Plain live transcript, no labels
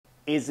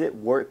Is it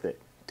worth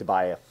it to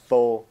buy a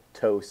full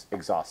Toce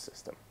exhaust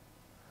system?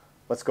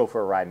 Let's go for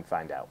a ride and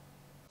find out.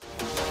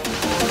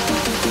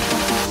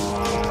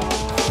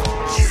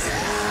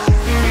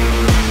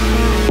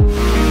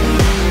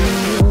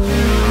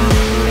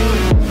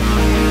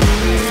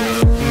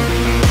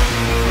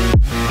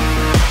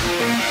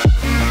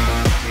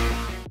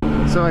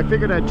 So I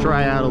figured I'd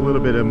try out a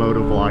little bit of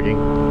moto vlogging.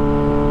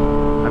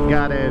 I've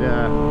got it,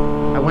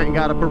 I went and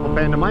got a purple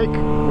Panda mic.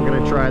 We're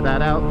gonna try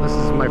that out. This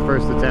is my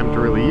first attempt to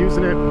really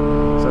using it,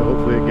 so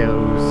hopefully it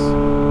goes,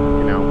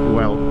 you know,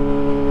 well.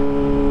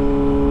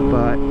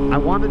 But I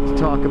wanted to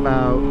talk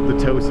about the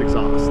Toce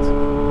exhaust.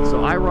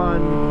 So I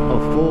run a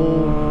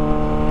full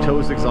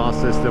Toce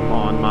exhaust system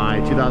on my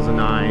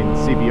 2009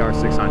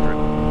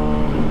 CBR600.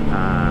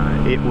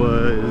 It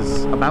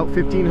was about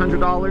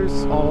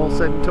 $1,500 all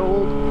said and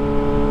told.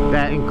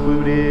 That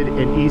included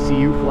an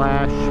ECU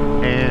flash,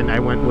 and I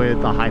went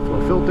with a high flow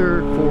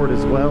filter for it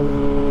as well,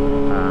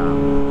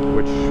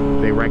 which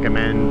they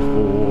recommend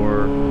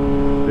for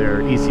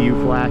their ECU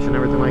flash and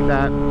everything like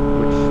that,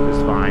 which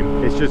is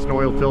fine. It's just an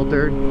oil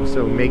filter,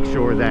 so make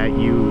sure that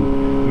you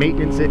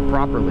maintenance it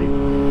properly,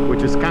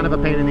 which is kind of a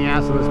pain in the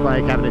ass on this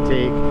bike, having to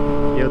take,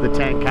 you know, the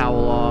tank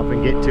cowl off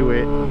and get to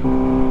it.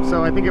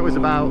 So I think it was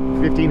about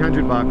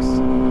 1,500 bucks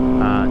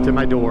to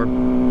my door.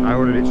 I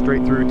ordered it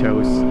straight through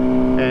Toce,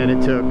 and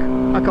it took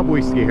a couple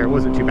weeks to get here. It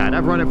wasn't too bad.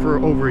 I've run it for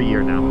over a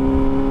year now,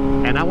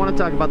 and I want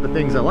to talk about the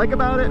things I like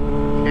about it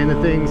and the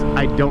things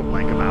I don't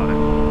like about it,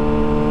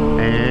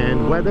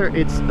 and whether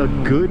it's a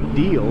good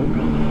deal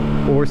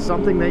or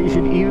something that you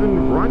should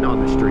even run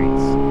on the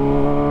streets.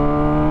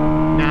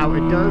 Now,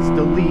 it does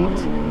delete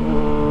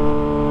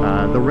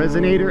the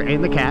resonator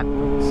and the cap,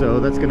 so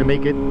that's going to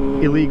make it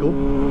illegal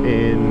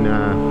in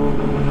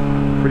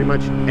pretty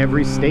much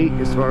every state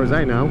as far as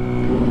I know.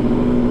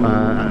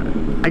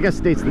 I guess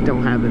states that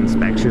don't have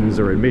inspections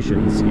or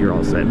admissions, you're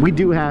all set. We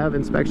do have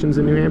inspections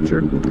in New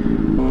Hampshire.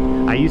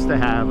 I used to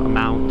have a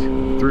mount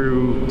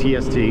through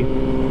TST,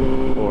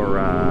 or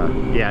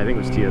yeah, I think it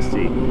was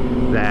TST,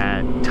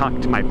 that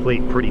tucked my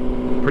plate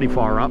pretty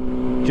far up,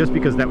 just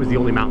because that was the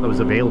only mount that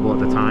was available at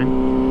the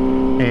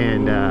time.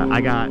 And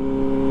I got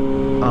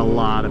a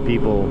lot of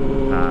people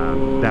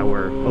that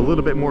were a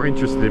little bit more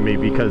interested in me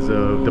because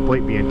of the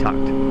plate being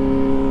tucked.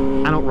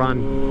 I don't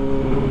run.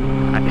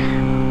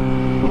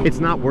 It's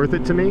not worth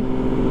it to me.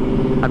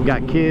 I've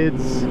got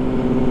kids,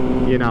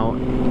 you know,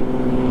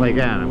 like,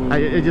 I don't know. I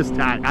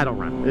don't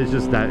run. It's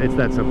just that, it's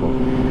that simple.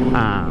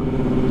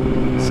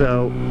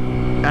 So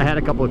I had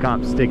a couple of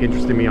cops take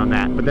interest in me on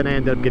that, but then I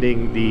ended up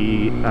getting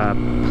the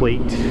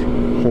plate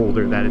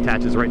holder that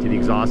attaches right to the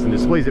exhaust and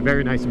displays it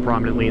very nice and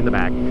prominently in the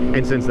back,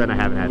 and since then I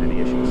haven't had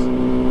any issues.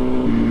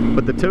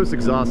 But the Toce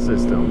exhaust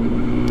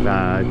system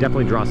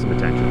definitely draws some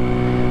attention.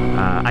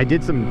 I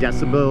did some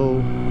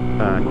decibel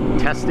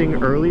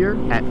testing earlier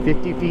at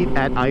 50 feet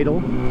at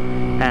idle,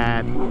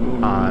 at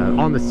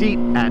on the seat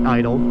at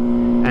idle,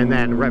 and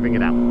then revving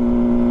it out,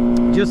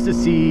 just to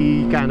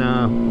see kind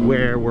of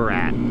where we're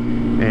at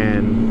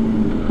and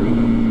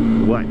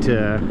what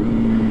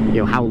you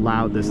know, how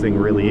loud this thing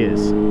really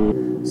is.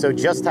 So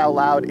just how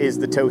loud is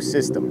the Toce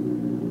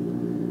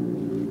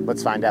system?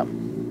 Let's find out.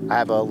 I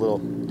have a little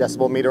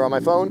decibel meter on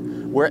my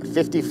phone. We're at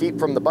 50 feet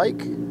from the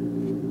bike.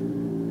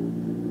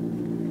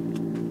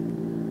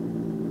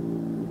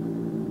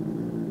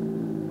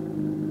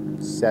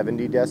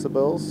 70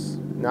 decibels,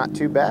 not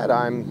too bad.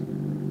 I'm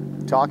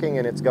talking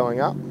and it's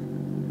going up.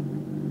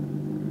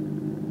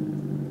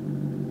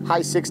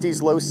 High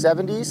 60s, low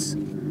 70s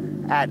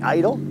at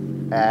idle,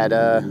 at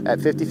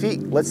 50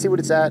 feet. Let's see what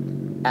it's at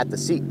the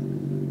seat.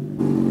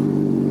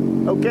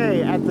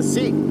 Okay, at the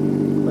seat,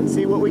 let's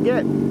see what we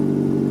get.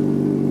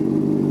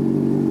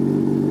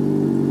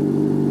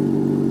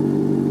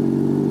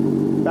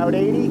 About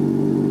 80,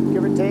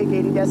 give or take,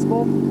 80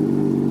 decibel.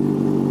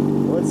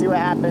 Let's see what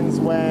happens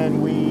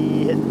when we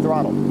hit the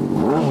throttle.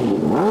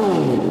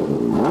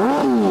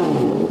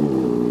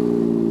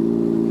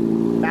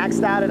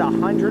 Maxed out at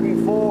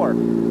 104.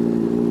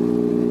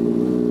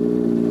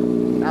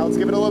 Now let's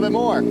give it a little bit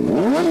more.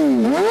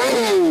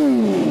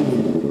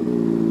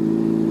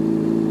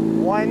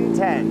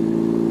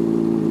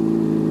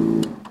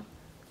 110.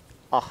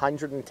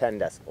 110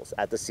 decibels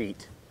at the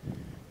seat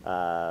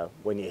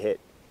when you hit,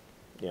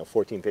 you know,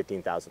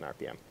 15,000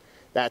 RPM.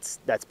 That's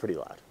pretty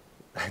loud.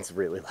 That's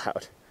really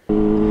loud.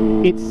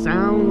 It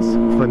sounds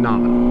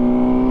phenomenal.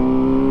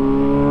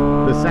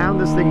 The sound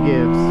this thing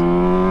gives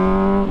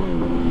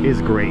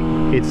is great.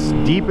 It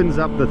deepens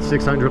up the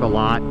 600 a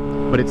lot,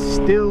 but it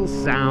still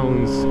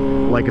sounds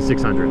like a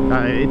 600.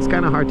 It's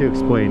kind of hard to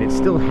explain. It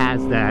still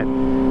has that,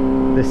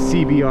 the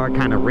CBR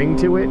kind of ring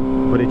to it,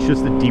 but it's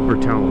just a deeper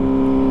tone.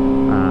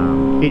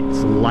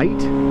 It's light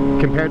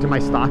compared to my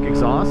stock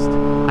exhaust.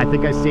 I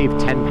think I saved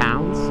 10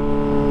 pounds,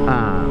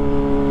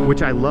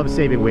 which I love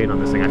saving weight on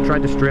this thing. I've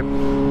tried to strip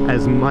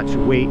as much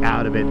weight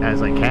out of it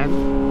as I can.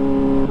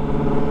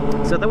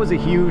 So that was a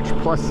huge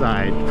plus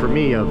side for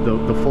me of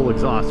the full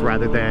exhaust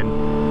rather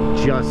than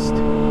just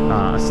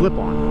a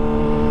slip-on.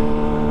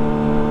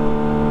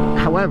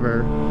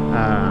 However,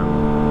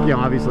 you know,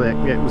 obviously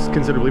it was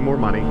considerably more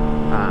money.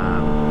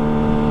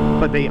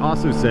 But they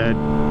also said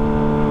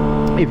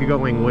if you're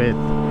going with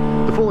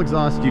the full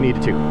exhaust, you need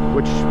a tune,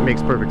 which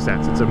makes perfect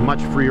sense. It's a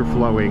much freer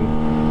flowing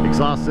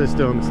exhaust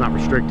system. It's not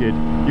restricted.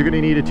 You're going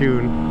to need a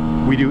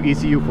tune. We do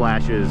ECU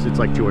flashes. It's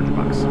like 200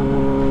 bucks.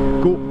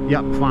 Cool.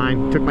 Yep,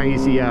 fine. Took my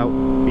ECU out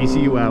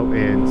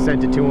and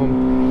sent it to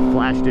them.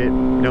 Flashed it.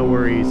 No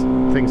worries.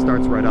 Thing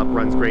starts right up,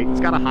 runs great.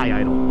 It's got a high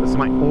idle. This is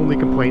my only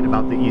complaint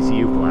about the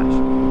ECU flash.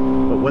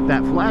 But what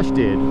that flash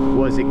did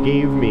was it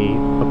gave me,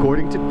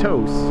 according to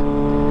Toce,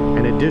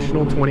 an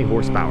additional 20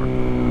 horsepower.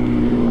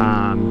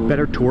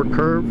 Better torque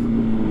curve.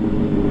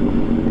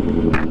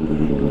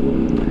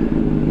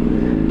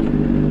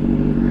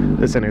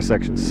 This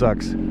intersection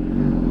sucks.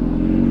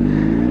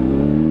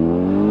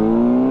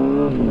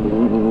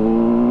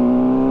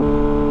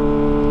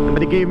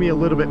 But it gave me a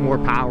little bit more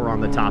power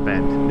on the top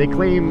end. They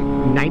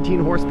claim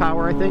 19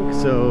 horsepower, I think.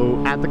 So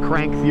at the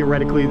crank,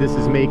 theoretically, this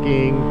is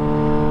making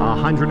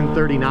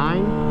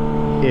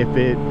 139 if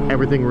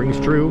everything rings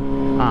true.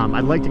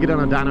 I'd like to get on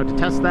a dyno to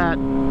test that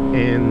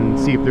and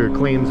see if their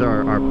claims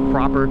are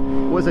proper.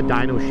 It was a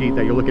dyno sheet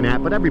that you're looking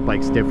at, but every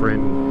bike's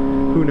different.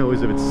 Who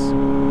knows if it's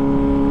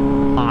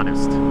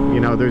honest? You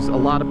know, there's a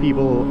lot of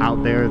people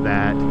out there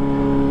that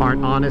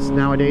aren't honest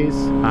nowadays,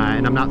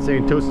 and I'm not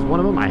saying Toce is one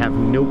of them. I have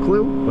no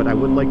clue, but I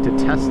would like to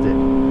test it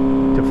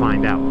to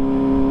find out.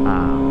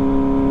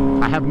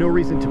 I have no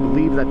reason to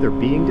believe that they're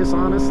being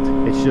dishonest.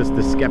 It's just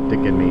the skeptic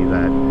in me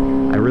that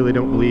I really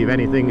don't believe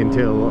anything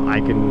until I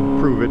can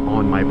prove it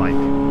on my bike.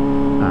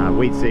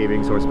 Weight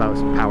savings, horsepower,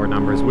 power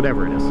numbers,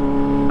 whatever it is.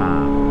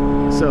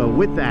 So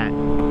with that,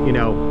 you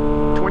know,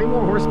 20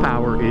 more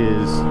horsepower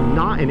is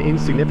not an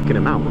insignificant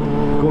amount.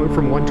 Going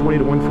from 120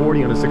 to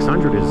 140 on a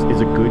 600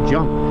 is a good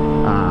jump.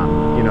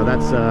 You know,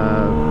 that's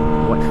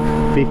what,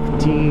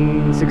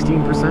 15,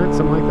 16%,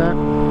 something like that.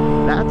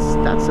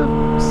 That's a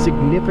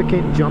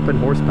significant jump in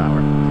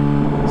horsepower.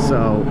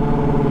 So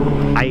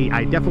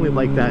I definitely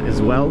like that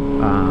as well.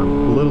 A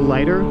little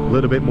lighter, a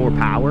little bit more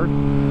power.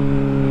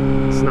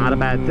 It's not a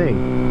bad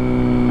thing.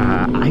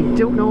 I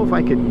don't know if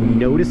I could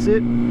notice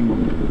it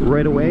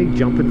right away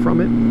jumping from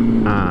it.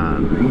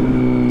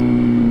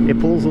 It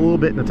pulls a little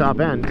bit in the top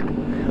end,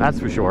 that's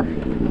for sure.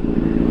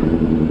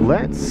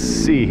 Let's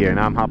see here.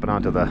 Now I'm hopping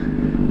onto the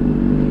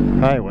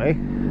highway.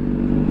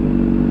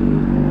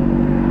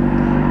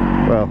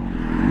 Well,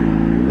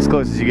 as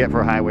close as you get for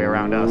a highway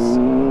around us.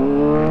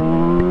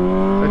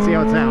 Let's see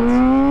how it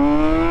sounds.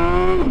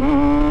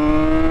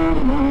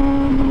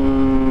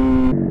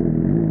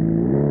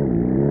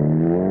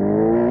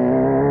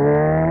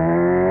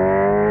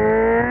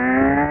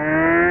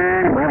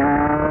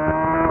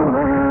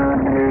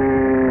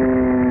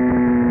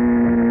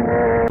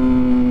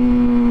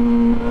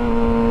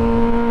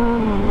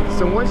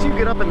 So once you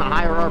get up in the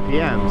higher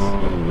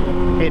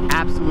RPMs, it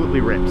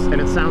absolutely rips,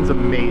 and it sounds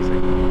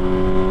amazing.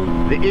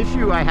 The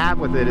issue I have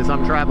with it is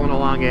I'm traveling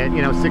along at,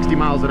 you know, 60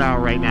 miles an hour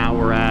right now.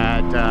 We're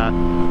at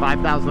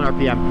 5,000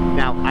 RPM.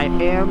 Now, I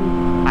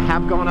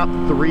have gone up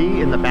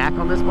 3 in the back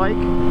on this bike.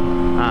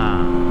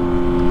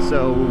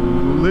 So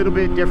a little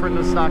bit different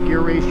than stock gear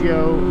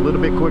ratio, a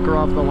little bit quicker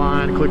off the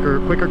line,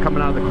 quicker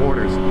coming out of the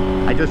corners.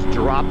 I just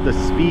dropped the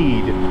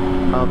speed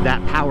of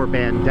that power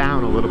band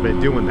down a little bit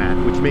doing that,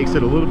 which makes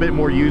it a little bit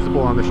more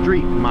usable on the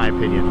street, in my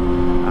opinion.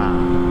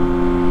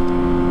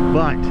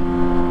 But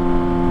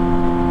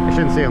I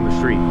shouldn't say on the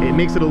street. It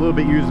makes it a little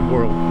bit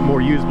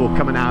more usable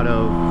coming out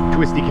of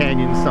twisty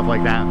canyons, stuff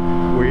like that,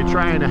 where you're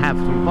trying to have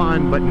some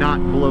fun, but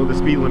not blow the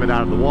speed limit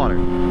out of the water.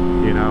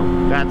 You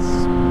know, that's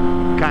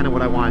kind of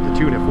what I wanted to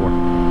tune it for.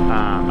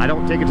 I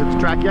don't take it to the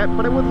track yet,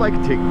 but I would like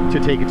to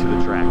take it to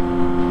the track.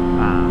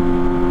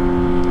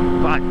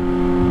 But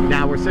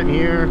now we're sitting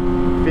here,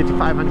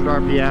 5,500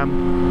 RPM,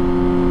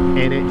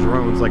 and it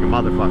drones like a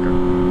motherfucker.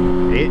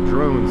 It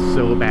drones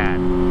so bad,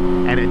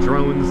 and it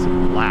drones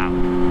loud.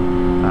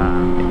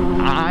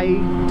 I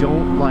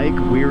don't like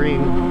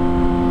wearing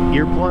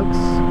earplugs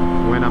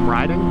when I'm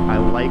riding. I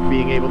like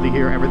being able to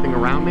hear everything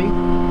around me.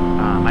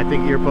 I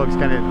think earplugs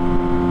kind of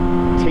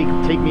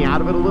take me out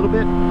of it a little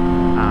bit.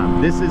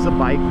 This is a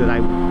bike that I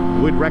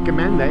would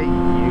recommend that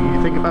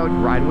you think about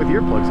riding with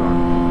earplugs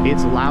on.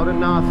 It's loud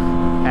enough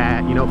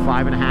at, you know,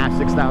 5,500,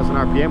 6,000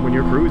 RPM when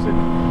you're cruising,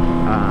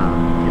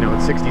 you know,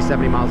 at 60,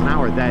 70 miles an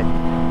hour, that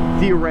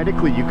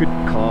theoretically you could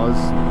cause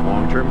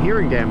long-term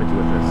hearing damage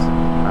with this.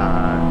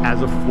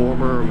 As a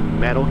former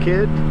metal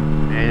kid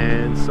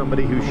and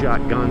somebody who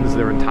shot guns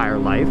their entire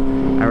life,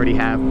 I already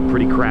have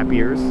pretty crap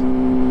ears.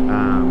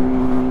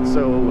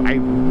 So I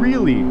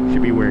really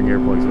should be wearing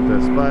earplugs with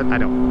this, but I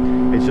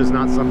don't. It's just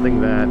not something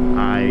that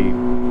I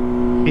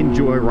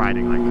enjoy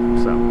riding like.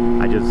 So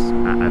I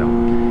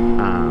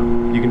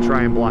don't. You can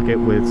try and block it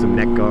with some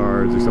neck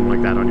guards or something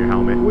like that on your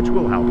helmet, which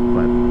will help,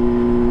 but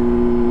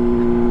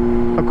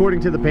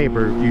according to the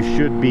paper, you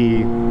should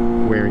be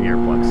wearing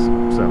earplugs.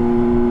 So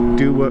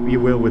do what you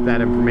will with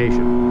that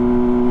information.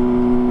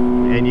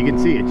 And you can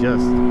see it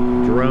just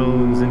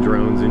drones and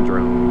drones and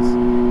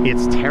drones.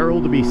 It's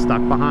terrible to be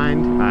stuck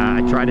behind.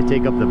 I try to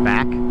take up the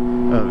back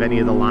of any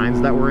of the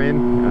lines that we're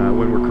in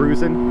when we're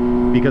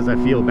cruising, because I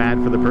feel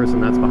bad for the person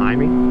that's behind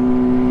me.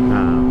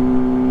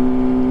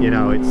 You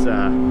know, it's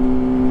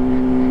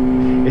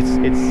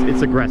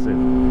aggressive.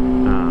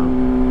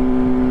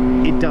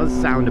 It does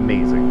sound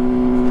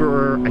amazing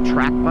for a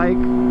track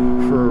bike,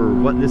 for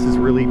what this is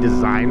really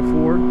designed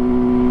for.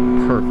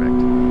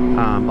 Perfect.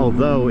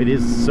 Although it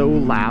is so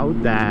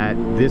loud that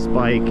this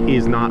bike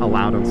is not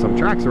allowed on some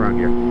tracks around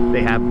here.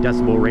 They have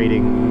decibel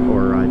rating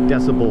or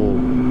decibel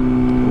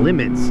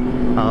limits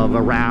of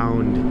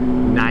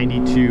around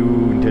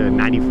 92 to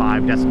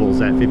 95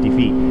 decibels at 50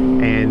 feet,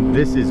 and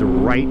this is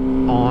right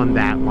on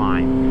that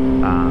line.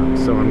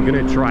 So I'm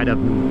gonna try to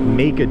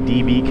make a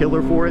dB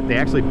killer for it. They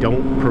actually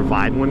don't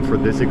provide one for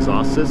this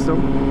exhaust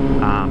system.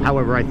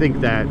 However, I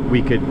think that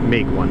we could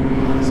make one.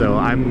 So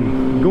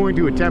I'm going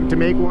to attempt to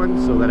make one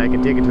so that I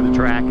can take it to the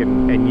track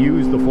and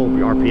use the full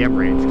RPM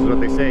range. Because what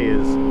they say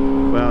is,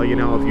 well, you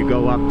know, if you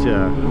go up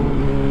to,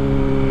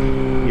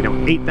 you know,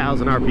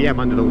 8,000 RPM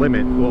under the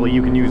limit, well,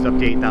 you can use up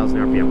to 8,000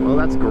 RPM. Well,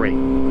 that's great.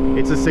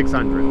 It's a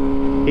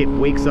 600. It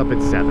wakes up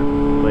at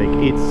 7. Like,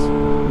 it's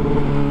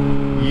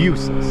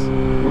useless.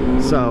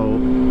 So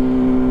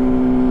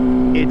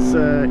it's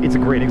a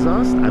great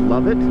exhaust. I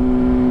love it.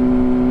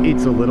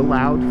 It's a little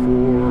loud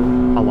for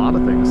a lot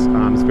of things.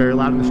 It's very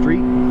loud in the street.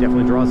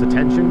 Definitely draws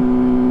attention.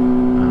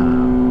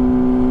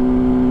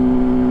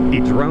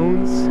 It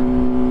drones.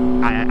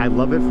 I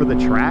love it for the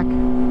track,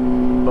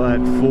 but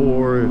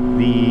for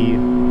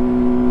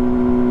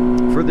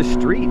the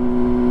street,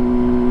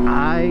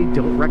 I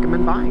don't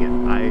recommend buying it.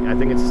 I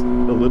think it's a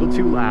little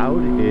too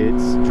loud.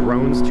 It's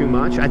drones too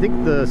much. I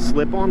think the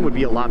slip-on would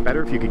be a lot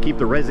better if you could keep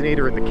the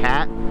resonator in the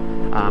cat.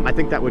 I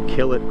think that would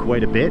kill it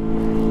quite a bit.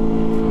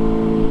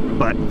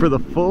 But for the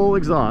full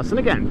exhaust, and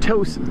again,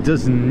 Toce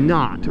does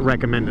not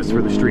recommend this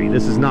for the street.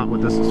 This is not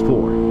what this is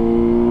for.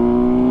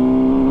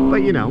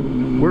 But you know,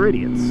 we're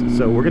idiots,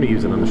 so we're gonna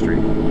use it on the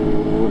street.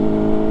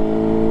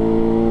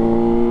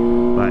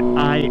 But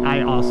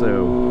I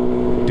also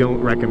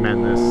don't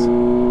recommend this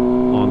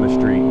on the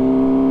street.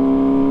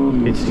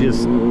 It's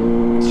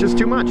just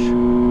too much.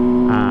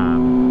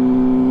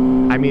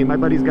 I mean, my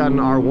buddy's got an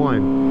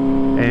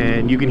R1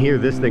 and you can hear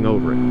this thing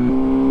over it.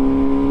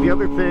 The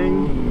other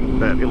thing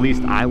that at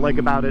least I like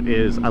about it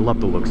is I love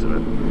the looks of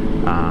it.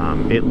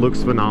 It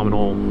looks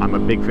phenomenal. I'm a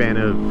big fan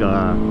of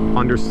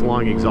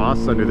underslung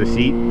exhausts under the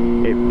seat.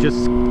 It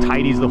just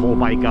tidies the whole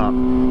bike up.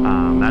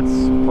 That's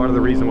part of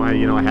the reason why,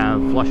 you know, I have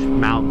flush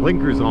mount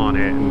blinkers on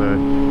it and the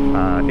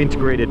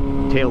integrated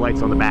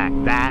taillights on the back.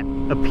 That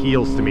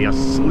appeals to me. A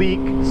sleek,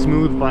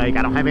 smooth bike.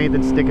 I don't have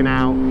anything sticking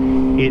out.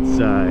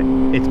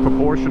 It's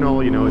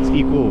proportional, you know, it's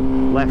equal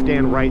left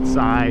and right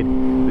side.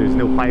 There's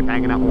no pipe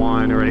hanging out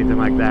one or anything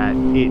like that.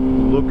 It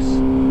looks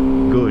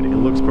good. It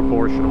looks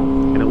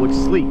proportional and it looks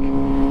sleek.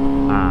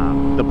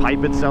 The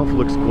pipe itself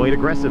looks quite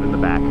aggressive in the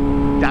back.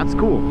 That's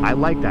cool. I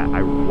like that.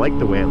 I like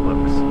the way it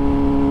looks.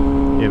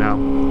 You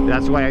know,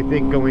 that's why I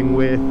think going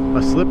with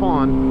a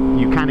slip-on,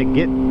 you kind of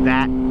get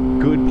that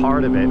good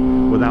part of it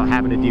without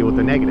having to deal with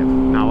the negative.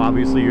 Now,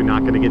 obviously, you're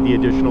not going to get the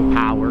additional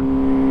power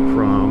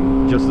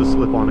from just the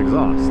slip-on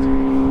exhaust.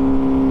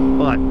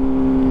 But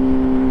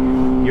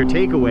your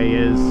takeaway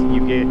is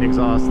you get an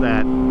exhaust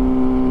that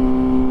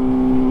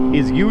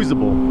is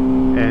usable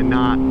and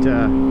not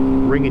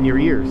ringing your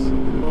ears.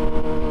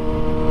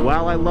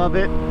 While I love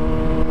it,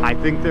 I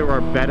think there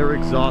are better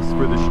exhausts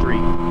for the street.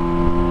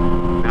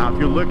 Now, if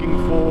you're looking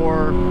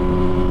for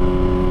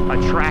a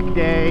track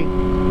day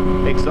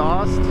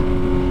exhaust,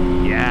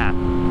 yeah,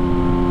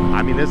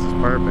 I mean, this is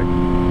perfect.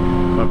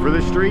 But for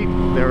the street,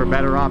 there are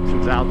better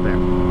options out there.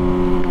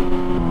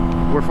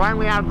 We're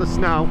finally out of the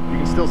snow. You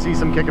can still see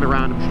some kicking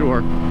around, I'm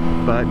sure.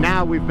 But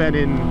now we've been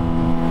in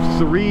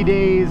 3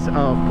 days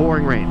of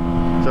pouring rain.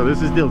 So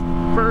this is the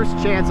first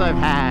chance I've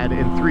had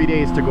in 3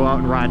 days to go out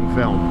and ride and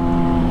film.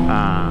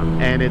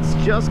 And it's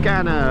just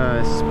kind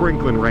of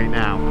sprinkling right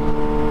now.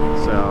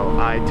 So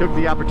I took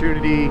the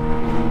opportunity,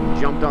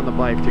 jumped on the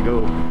bike to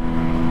go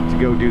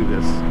do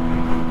this.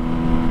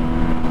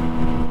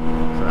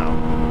 So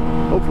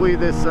hopefully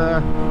this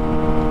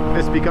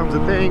becomes a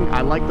thing.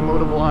 I like the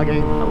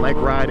motovlogging. I like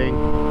riding.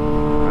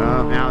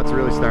 Now it's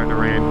really starting to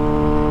rain.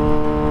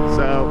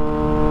 So,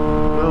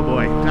 oh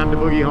boy, time to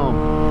boogie home.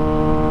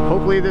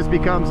 Hopefully this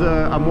becomes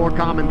a more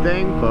common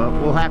thing, but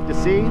we'll have to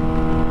see.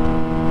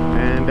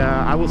 And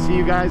I will see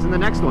you guys in the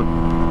next one.